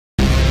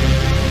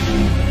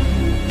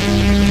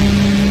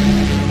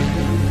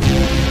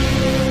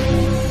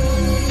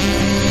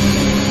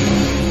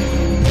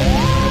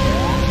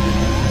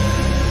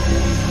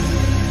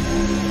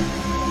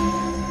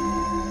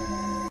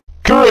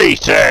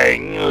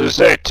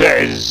Greetings, it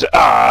is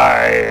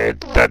I,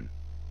 the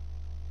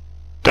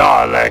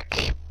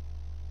Dalek.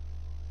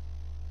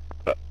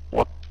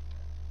 What?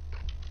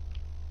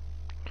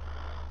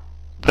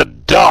 The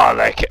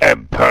Dalek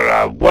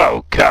Emperor.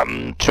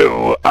 Welcome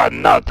to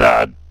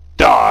another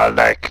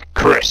Dalek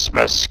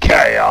Christmas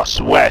Chaos,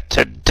 where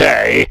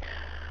today...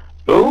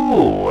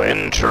 Ooh,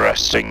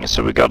 interesting.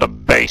 So we got a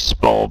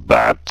baseball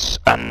bat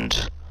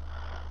and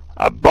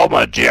a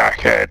bomber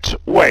jacket.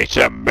 Wait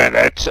a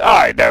minute,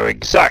 I know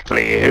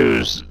exactly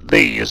whose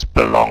these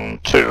belong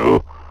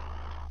to.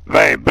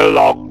 They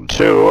belong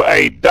to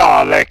a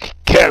Dalek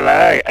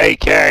killer,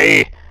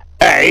 aka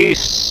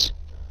Ace.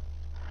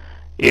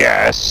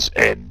 Yes,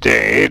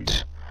 indeed.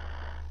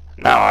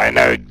 Now I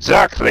know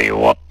exactly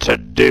what to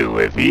do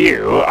with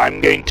you. I'm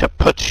going to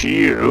put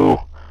you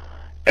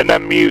in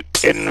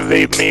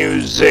the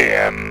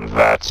museum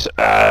that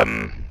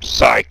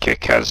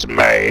Psychic has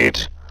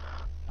made.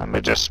 Let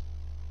me just...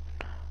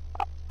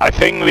 I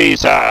think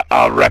these are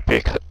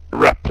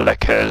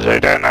replicas. They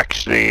don't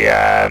actually,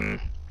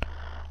 they're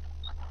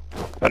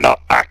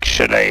not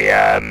actually,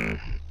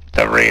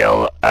 the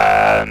real,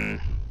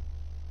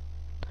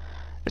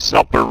 it's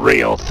not the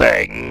real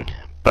thing,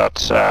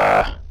 but,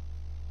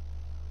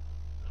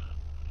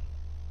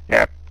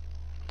 yeah,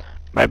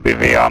 maybe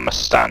the armor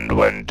stand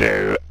won't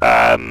do.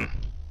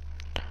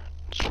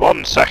 Just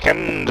 1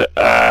 second,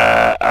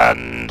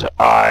 and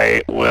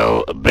I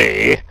will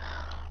be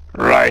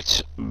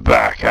right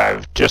back.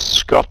 I've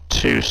just got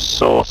to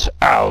sort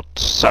out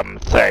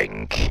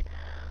something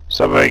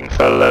for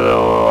a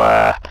little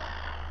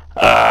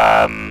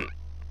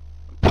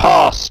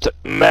past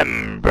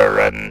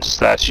remembrance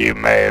that you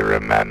may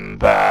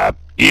remember.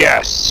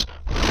 Yes,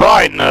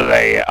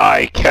 finally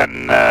I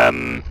can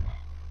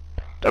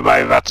don't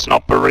worry, that's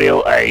not the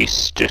real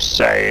Ace, just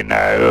so you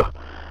know.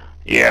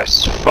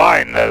 Yes,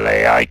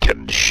 finally I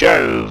can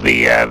show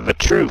the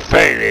true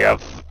failure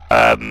of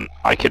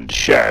I can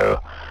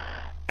show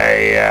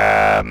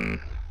a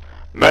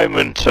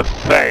moment of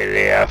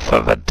failure for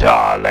the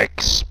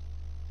Daleks,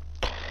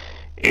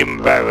 even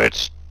though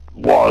it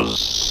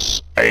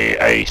was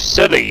a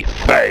silly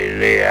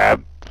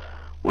failure.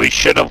 We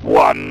should have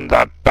won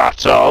that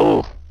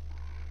battle.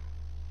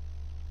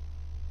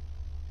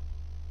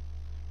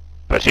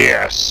 But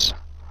yes,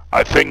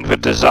 I think the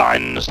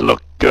designs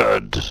look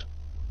good,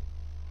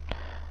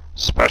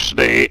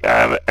 especially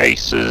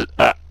Ace's.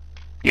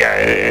 Yeah,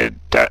 it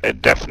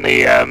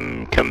definitely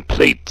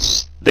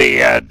completes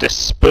the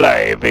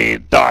display, the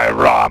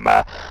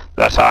diorama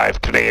that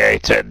I've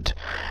created.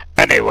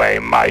 Anyway,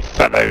 my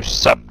fellow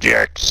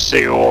subjects,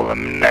 see you all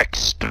in the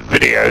next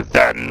video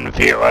then,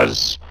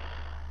 viewers.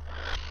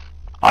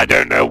 I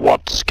don't know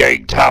what's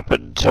going to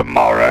happen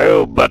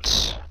tomorrow,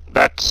 but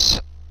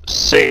let's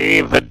see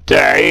the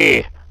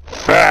day.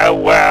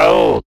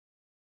 Farewell.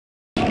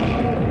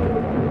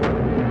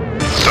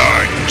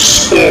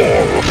 Thanks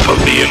all for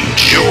the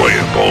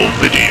enjoyable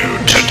video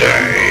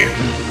today.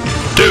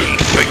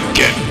 Don't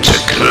forget to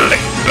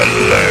click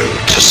below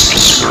to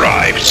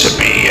subscribe to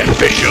the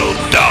official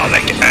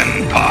Dalek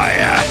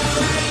Empire,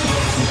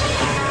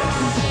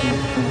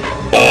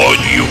 or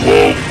you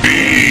will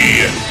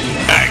be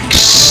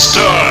exterminated.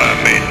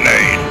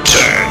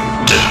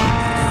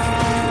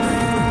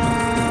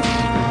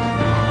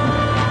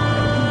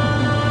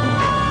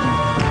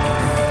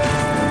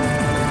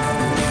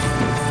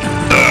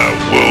 There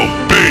will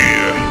be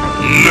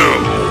no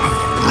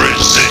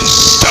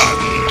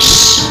resistance.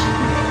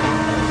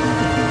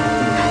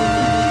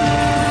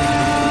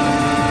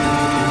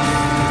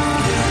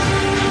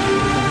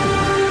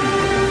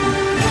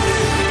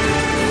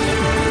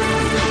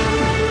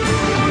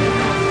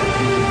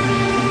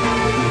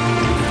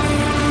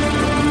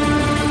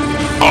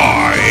 I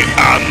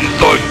am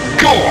the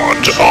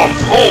God of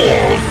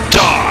all